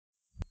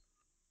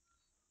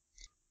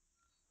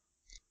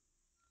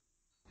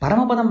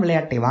பரமபதம்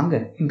விளையாட்டை வாங்க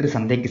இன்று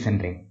சந்தைக்கு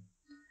சென்றேன்.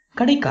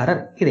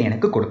 கடைக்காரர் இதை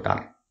எனக்கு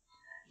கொடுத்தார்.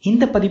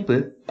 இந்த பதிப்பு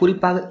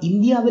குறிப்பாக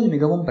இந்தியாவில்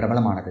மிகவும்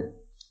பிரபலமானது.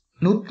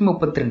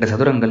 132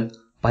 சதுரங்கள்,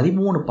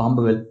 13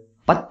 பாம்புகள்,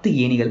 10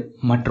 ஏணிகள்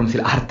மற்றும்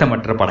சில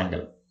அர்த்தமற்ற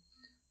படங்கள்.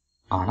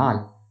 ஆனால்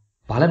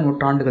பல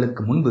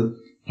நூற்றாண்டுகளுக்கு முன்பு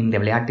இந்த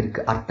விளையாட்டிற்கு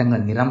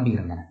அர்த்தங்கள் நிரம்பி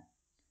இருந்தன.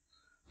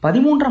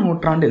 13ஆம்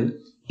நூற்றாண்டில்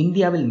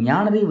இந்தியாவில்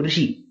ஞானதேவ்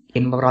ரிஷி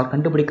என்பவரால்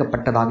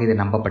கண்டுபிடிக்கப்பட்டதாக இது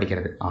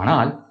நம்பப்படுகிறது.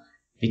 ஆனால்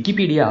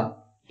விக்கிபீடியா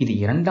இது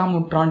 2ஆம்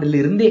நூற்றாண்டில்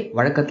இருந்தே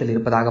வழக்கத்தில்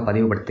இருப்பதாக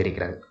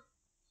பதிவுபடுத்தியிருக்கிறது.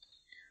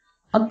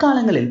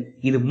 அக்காலங்களில்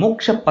இது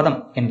மோட்ச பதம்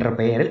என்ற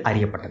பெயரில்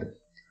அறியப்பட்டது.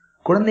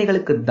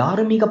 குழந்தைகளுக்கு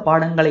தார்மீக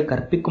பாடங்களை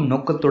கற்பிக்கும்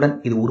நோக்கத்துடன்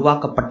இது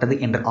உருவாக்கப்பட்டது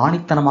என்று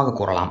ஆணித்தனமாக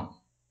கூறலாம்.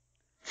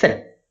 சரி,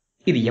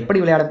 இது எப்படி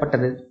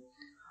விளையாடப்பட்டது?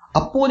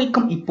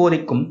 அப்போதைக்கும்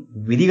இப்போதைக்கும்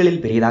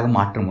விதிகளில் பெரியதாக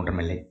மாற்றம்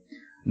ஒன்றுமில்லை.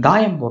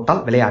 தாயம்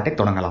போட்டால் விளையாட்டை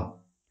தொடங்கலாம்.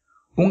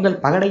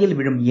 உங்கள் பகடையில்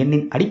விழும்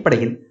எண்ணின்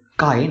அடிப்படையில்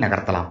காயை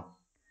நகர்த்தலாம்.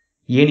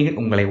 ஏணிகள்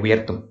உங்களை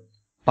உயர்த்தும்,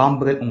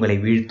 பாம்புகள் உங்களை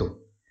வீழ்த்தும்.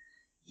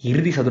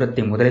 இறுதி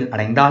சதுரத்தை முதலில்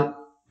அடைந்தால்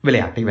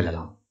விளையாட்டை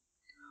வெல்லலாம்.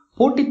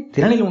 போட்டி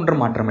திறனில்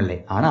ஒன்றும் மாற்றமில்லை,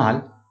 ஆனால்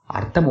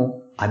அர்த்தமோ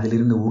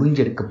அதிலிருந்து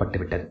உறிஞ்செடுக்கப்பட்டு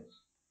விட்டது.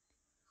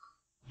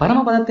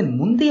 பரமபதத்தின்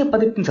முந்தைய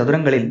பதிப்பின்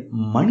சதுரங்களில்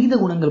மனித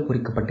குணங்கள்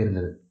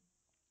பொறிக்கப்பட்டிருந்தது.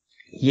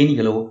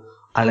 ஏணிகளோ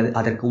அல்லது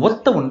அதற்கு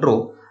ஒத்த ஒன்றோ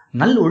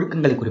நல்ல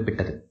ஒழுக்கங்களை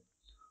குறிப்பிட்டது.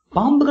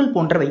 பாம்புகள்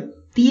போன்றவை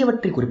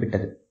தீயவற்றை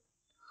குறிப்பிட்டது.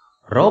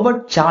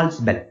 ராபர்ட்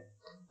சார்ல்ஸ் பெல்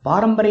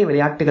பாரம்பரிய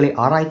விளையாட்டுகளை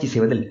ஆராய்ச்சி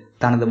செய்வதில்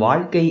தனது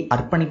வாழ்க்கையை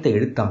அர்ப்பணித்த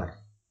எழுத்தாளர்.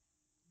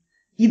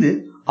 இது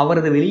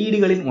அவரது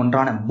வெளியீடுகளில்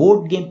ஒன்றான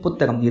போர்ட் கேம்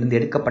புத்தகம் இருந்து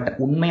எடுக்கப்பட்ட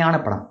உண்மையான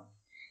படம்.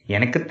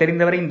 எனக்கு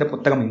தெரிந்தவரை இந்த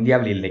புத்தகம்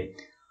இந்தியாவில் இல்லை.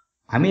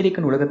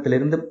 அமெரிக்கன்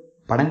உலகத்திலிருந்து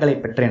படங்களை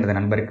பெற்ற எனது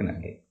நண்பருக்கு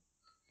நன்றி.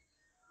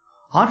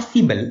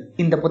 ஆர்சி பெல்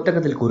இந்த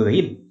புத்தகத்தில்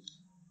கூறுகையில்,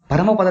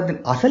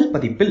 பரமபதத்தின் அசல்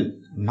பதிப்பில்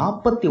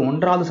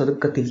 41வது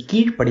சதுக்கத்தில்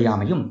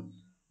கீழ்ப்படியாமையும்,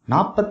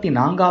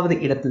 44வது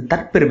இடத்தில்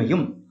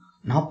தற்பெருமையும்,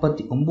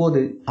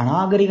 49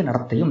 அநாகரிக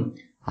நடத்தையும்,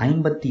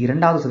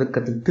 52வது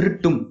சதுக்கத்தில்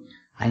திருட்டும்,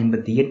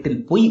 58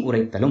 பொய்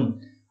உரைத்தலும்,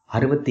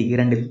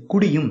 62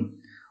 குடியும்,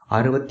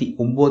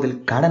 69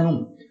 கடனும்,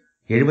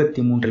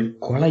 73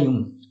 கொலையும்,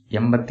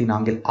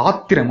 84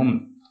 ஆத்திரமும்,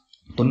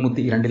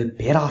 92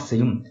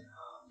 பேராசையும்,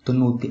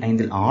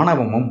 95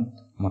 ஆணவமும்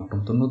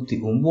மற்றும்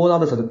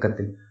 99வது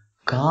சதுக்கத்தில்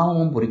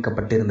காமமும்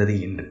பொறிக்கப்பட்டிருந்தது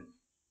என்று.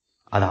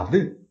 அதாவது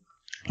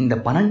இந்த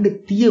 12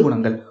 தீய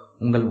குணங்கள்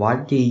உங்கள்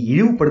வாழ்க்கையை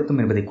இழிவுபடுத்தும்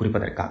என்பதை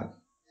குறிப்பதற்காக.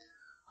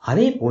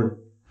 அதேபோல்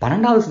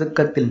 12வது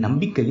சதுக்கத்தில்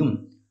நம்பிக்கையும்,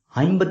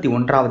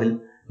 51வதில்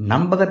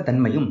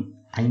நம்பகத்தன்மையும்,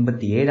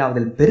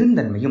 57வதில்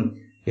பெருந்தன்மையும்,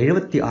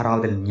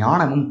 76வதில்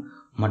ஞானமும்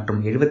மற்றும்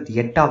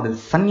 78வதில்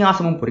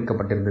சந்நியாசமும்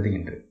பொறிக்கப்பட்டிருந்தது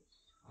என்று.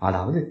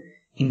 அதாவது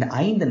இந்த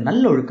 5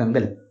 நல்ல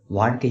ஒழுக்கங்கள்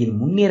வாழ்க்கையில்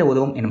முன்னேற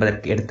உதவும்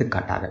என்பதற்கு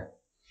எடுத்துக்காட்டாக.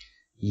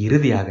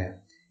 இறுதியாக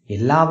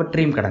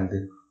எல்லாவற்றையும் கடந்து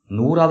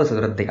 100வது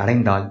சதுரத்தை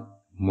அடைந்தால்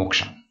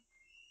மோட்சம்.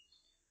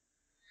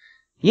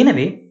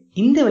 எனவே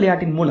இந்த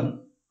விளையாட்டின் மூலம்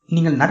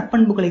நீங்கள்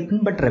நற்பண்புகளை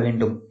பின்பற்ற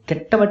வேண்டும்,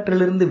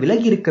 கெட்டவற்றிலிருந்து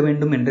விலகி இருக்க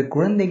வேண்டும் என்று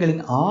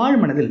குழந்தைகளின்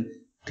ஆழ்மனதில்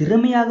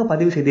திறமையாக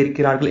பதிவு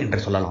செய்திருக்கிறார்கள் என்று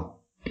சொல்லலாம்.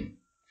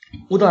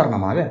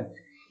 உதாரணமாக,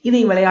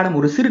 இதை விளையாடும்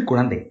ஒரு சிறு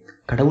குழந்தை,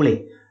 கடவுளை,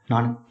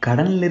 நான்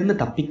கடனிலிருந்து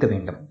தப்பிக்க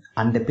வேண்டும்,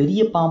 அந்த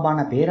பெரிய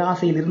பாம்பான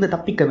பேராசையிலிருந்து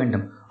தப்பிக்க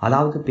வேண்டும்,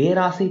 அதாவது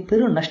பேராசை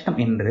பெரு நஷ்டம்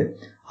என்று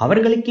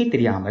அவர்களுக்கே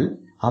தெரியாமல்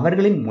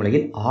அவர்களின்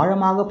மூளையில்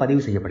ஆழமாக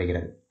பதிவு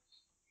செய்யப்படுகிறது.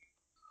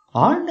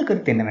 ஆழ்ந்த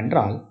கருத்து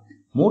என்னவென்றால்,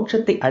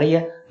 மோட்சத்தை அடைய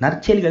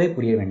நற்செயல்களை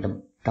புரிய வேண்டும்.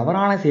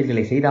 தவறான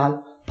செயல்களை செய்தால்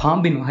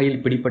பாம்பின்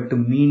வாயில் பிடிபட்டு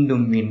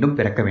மீண்டும் மீண்டும்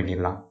பிறக்க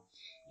வேண்டியதுதான்.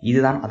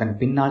 இதுதான் அதன்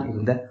பின்னால்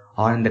இருந்த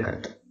ஆழ்ந்த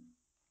கருத்து.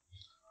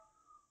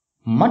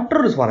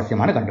 மற்றொரு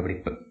சுவாரஸ்யமான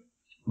கண்டுபிடிப்பு,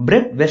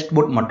 பிரெட்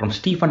வெஸ்ட்வுட் மற்றும்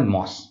ஸ்டீஃபன்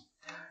மாஸ்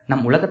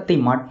நம் உலகத்தை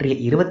மாற்றிய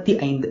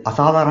 25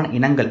 அசாதாரண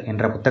இனங்கள்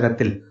என்ற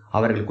புத்தகத்தில்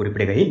அவர்கள்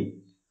குறிப்பிடுகையில்,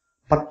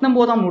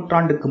 19ஆம்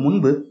நூற்றாண்டுக்கு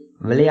முன்பு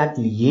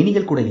விளையாட்டில்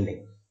ஏணிகள் கூட இல்லை.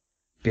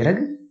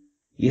 பிறகு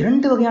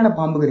 2 வகையான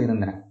பாம்புகள்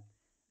இருந்தன.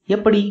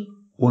 எப்படி?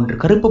 ஒன்று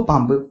கருப்பு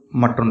பாம்பு,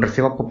 மற்றொன்று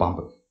சிவப்பு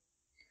பாம்பு.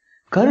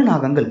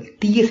 கருநாகங்கள்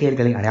தீய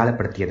செயல்களை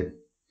அடையாளப்படுத்தியது.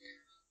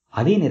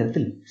 அதே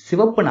நேரத்தில்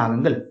சிவப்பு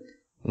நாகங்கள்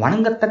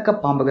வணங்கத்தக்க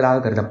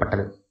பாம்புகளாக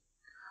கருதப்பட்டது.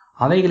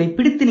 அவைகளை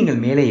பிடித்து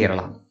நீங்கள் மேலே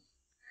ஏறலாம்.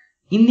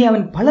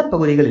 இந்தியாவின் பல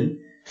பகுதிகளில்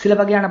சில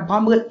வகையான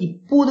பாம்புகள்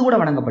இப்போது கூட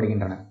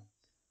வணங்கப்படுகின்றன.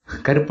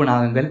 கருப்பு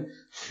நாகங்கள்,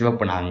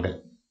 சிவப்பு நாகங்கள்.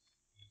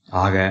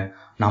 ஆக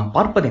நாம்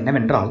பார்ப்பது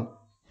என்னவென்றால்,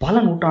 பல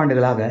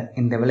நூற்றாண்டுகளாக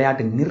இந்த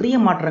விளையாட்டு நிறைய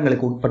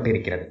மாற்றங்களுக்கு உட்பட்டு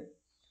இருக்கிறது.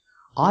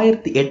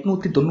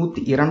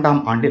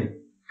 1892ஆம் ஆண்டில்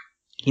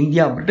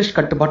இந்தியா பிரிட்டிஷ்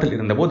கட்டுப்பாட்டில்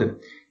இருந்தபோது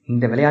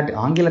இந்த விளையாட்டு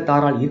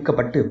ஆங்கிலத்தாரால்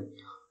ஈர்க்கப்பட்டு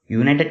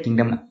யுனைடெட்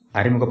கிங்டம்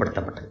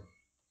அறிமுகப்படுத்தப்பட்டது.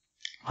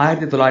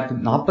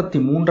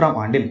 1943ஆம்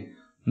ஆண்டில்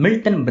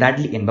மில்டன்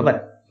பிராட்லி என்பவர்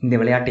இந்த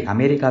விளையாட்டை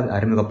அமெரிக்காவில்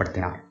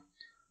அறிமுகப்படுத்தினார்.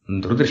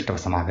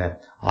 துரதிருஷ்டவசமாக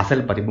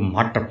அசல் பதிப்பு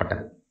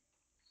மாற்றப்பட்டது.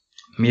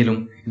 மேலும்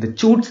இது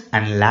சூட்ஸ்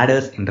அண்ட்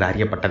லேடர்ஸ் என்று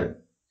அறியப்பட்டது.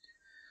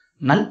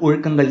 நல்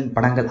ஒழுக்கங்களின்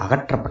படங்கள்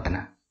அகற்றப்பட்டன.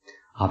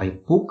 அவை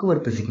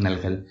போக்குவரத்து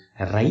சிக்னல்கள்,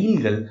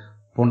 ரயில்கள்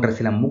போன்ற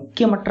சில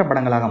முக்கியமற்ற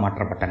படங்களாக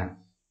மாற்றப்பட்டன.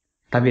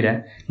 தவிர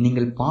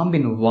நீங்கள்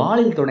பாம்பின்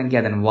வாலில் தொடங்கி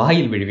அதன்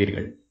வாயில்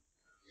விழுவீர்கள்.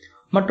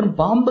 மற்றும்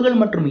பாம்புகள்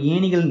மற்றும்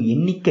ஏணிகளின்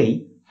எண்ணிக்கை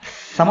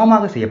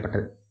சமமாக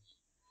செய்யப்பட்டது.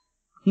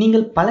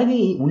 நீங்கள்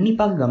பலகையை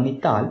உன்னிப்பாக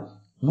கவனித்தால்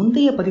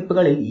முந்தைய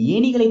பதிப்புகளில்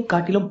ஏணிகளை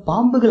காட்டிலும்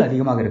பாம்புகள்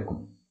அதிகமாக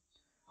இருக்கும்.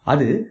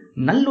 அது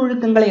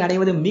நல்லொழுக்கங்களை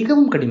அடைவது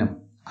மிகவும் கடினம்,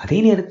 அதே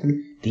நேரத்தில்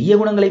தீய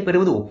குணங்களை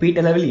பெறுவது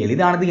ஒப்பீட்டளவில்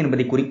எளிதானது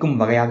என்பதை குறிக்கும்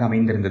வகையாக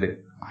அமைந்திருந்தது.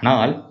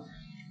 ஆனால்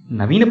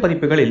நவீன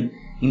பதிப்புகளில்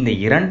இந்த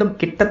இரண்டும்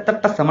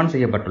கிட்டத்தட்ட சமன்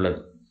செய்யப்பட்டுள்ளது.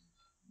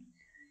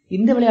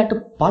 இந்த விளையாட்டு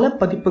பல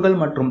பதிப்புகள்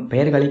மற்றும்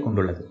பெயர்களை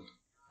கொண்டுள்ளது.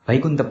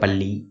 வைகுந்த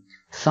பள்ளி,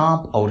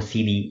 சாப் और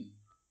சீடி,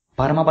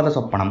 பரமபத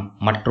சொப்பனம்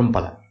மற்றும்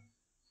பல.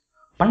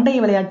 பண்டைய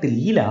விளையாட்டு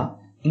லீலா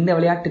இந்த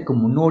விளையாட்டுக்கு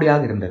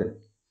முன்னோடியாக இருந்தது.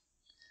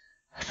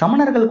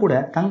 சமணர்கள் கூட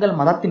தங்கள்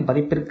மதத்தின்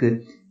பதிப்பிற்கு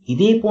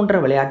இதே போன்ற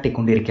விளையாட்டை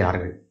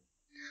கொண்டிருக்கிறார்கள்.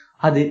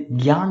 அது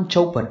கியான்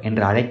சௌப்பர்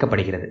என்று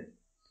அழைக்கப்படுகிறது.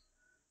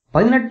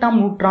 18ஆம்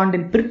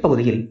நூற்றாண்டின்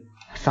பிற்பகுதியில்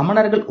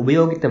சமணர்கள்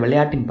உபயோகித்த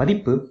விளையாட்டின்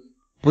பதிப்பு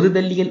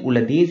புதுடெல்லியில் உள்ள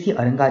தேசிய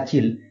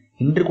அருங்காட்சியில்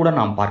இன்று கூட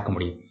நாம் பார்க்க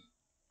முடியும்.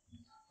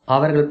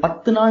 அவர்கள்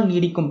 10 நாள்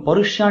நீடிக்கும்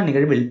பருஷான்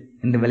நிகழ்வில்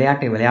இந்த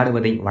விளையாட்டை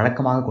விளையாடுவதை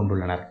வழக்கமாக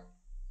கொண்டுள்ளனர்.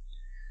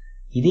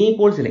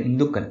 இதேபோல் சில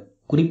இந்துக்கள்,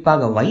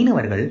 குறிப்பாக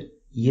வைணவர்கள்,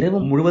 இரவு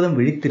முழுவதும்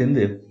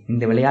விழித்திருந்து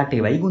இந்த விளையாட்டை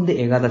வைகுந்த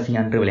ஏகாதசி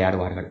அன்று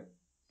விளையாடுவார்கள்.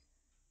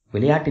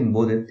 விளையாட்டின்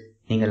போது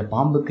நீங்கள்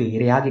பாம்புக்கு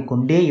இரையாகிக்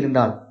கொண்டே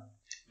இருந்தால்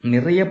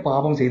நிறைய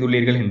பாவம்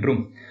செய்துள்ளீர்கள்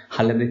என்றும்,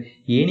 அல்லது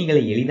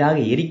ஏணிகளை எளிதாக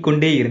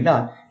ஏறிக்கொண்டே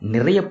இருந்தால்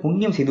நிறைய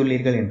புண்ணியம்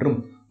செய்துள்ளீர்கள் என்றும்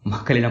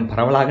மக்களிடம்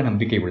பரவலாக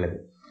நம்பிக்கை உள்ளது.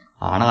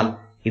 ஆனால்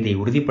இதை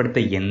உறுதிப்படுத்த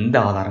எந்த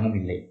ஆதாரமும்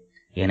இல்லை.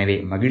 எனவே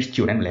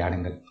மகிழ்ச்சியுடன்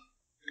விளையாடுங்கள்.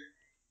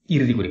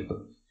 இறுதி குறிப்பு.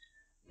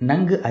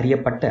 நன்கு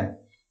அறியப்பட்ட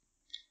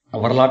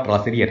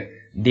வரலாற்றாசிரியர்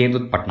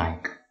Devdutt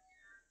Patnaik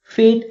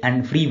fat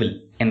and free will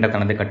என்ற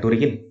தனது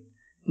கட்டுரையில்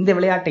இந்த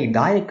விளையாட்டை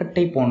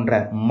தாயக்கட்டை போன்ற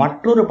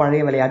மற்றொரு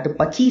பழைய விளையாட்டு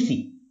பச்சீசி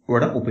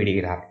உடன்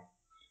ஒப்பிடுகிறார்.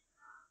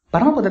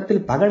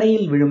 பரமபதத்தில்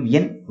பகடையில் விழும்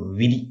எண்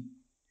விதி.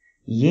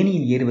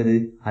 ஏணியில் ஏறுவது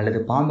அல்லது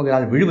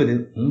பாம்புகளால் விழுவது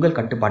உங்கள்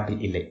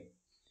கட்டுப்பாட்டில் இல்லை.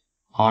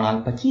 ஆனால்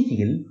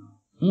பச்சீசியில்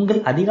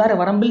உங்கள் அதிகார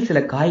வரம்பில் சில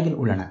காய்கள்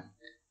உள்ளன.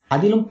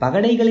 அதிலும்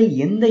பகடைகளில்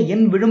எந்த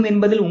எண் விழும்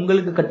என்பதில்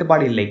உங்களுக்கு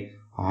கட்டுப்பாடு இல்லை.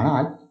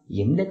 ஆனால்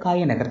எந்த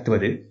காயை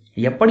நகர்த்துவது,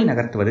 எப்படி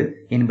நகர்த்துவது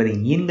என்பதை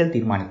நீங்கள்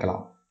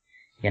தீர்மானிக்கலாம்.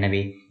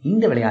 எனவே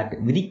இந்த விளையாட்டு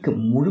விதிக்கு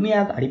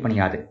முழுமையாக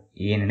அடிபணியாது,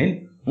 ஏனெனில்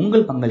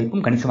உங்கள்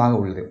பங்களிப்பும் கணிசமாக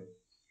உள்ளது.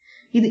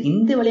 இது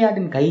இந்த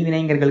விளையாட்டின்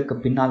கைவினைஞர்களுக்கு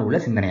பின்னால் உள்ள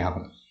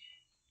சிந்தனையாகும்.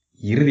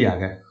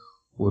 இறுதியாக,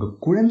 ஒரு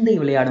குழந்தை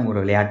விளையாடும் ஒரு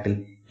விளையாட்டில்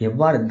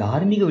எவ்வாறு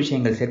தார்மீக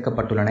விஷயங்கள்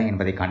சேர்க்கப்பட்டுள்ளன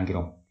என்பதை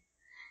காண்கிறோம்.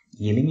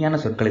 எளிமையான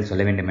சொற்களில்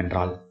சொல்ல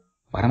வேண்டுமென்றால்,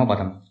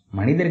 பரமபதம்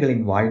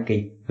மனிதர்களின் வாழ்க்கை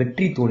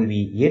வெற்றி தோல்வி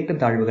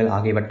ஏற்றத்தாழ்வுகள்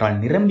ஆகியவற்றால்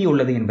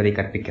நிரம்பியுள்ளது என்பதை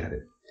கற்பிக்கிறது.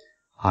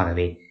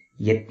 ஆகவே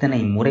எத்தனை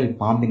முறை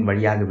பாம்பின்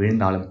வழியாக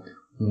விழுந்தாலும்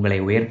உங்களை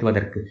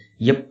உயர்த்துவதற்கு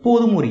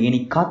எப்போதும் ஒரு ஏணி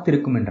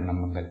காத்திருக்கும் என்று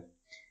நம்புங்கள்.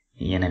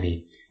 எனவே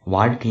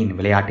வாழ்க்கையின்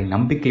விளையாட்டை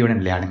நம்பிக்கையுடன்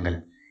விளையாடுங்கள்,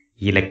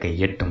 இலக்கை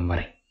எட்டும்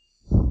வரை.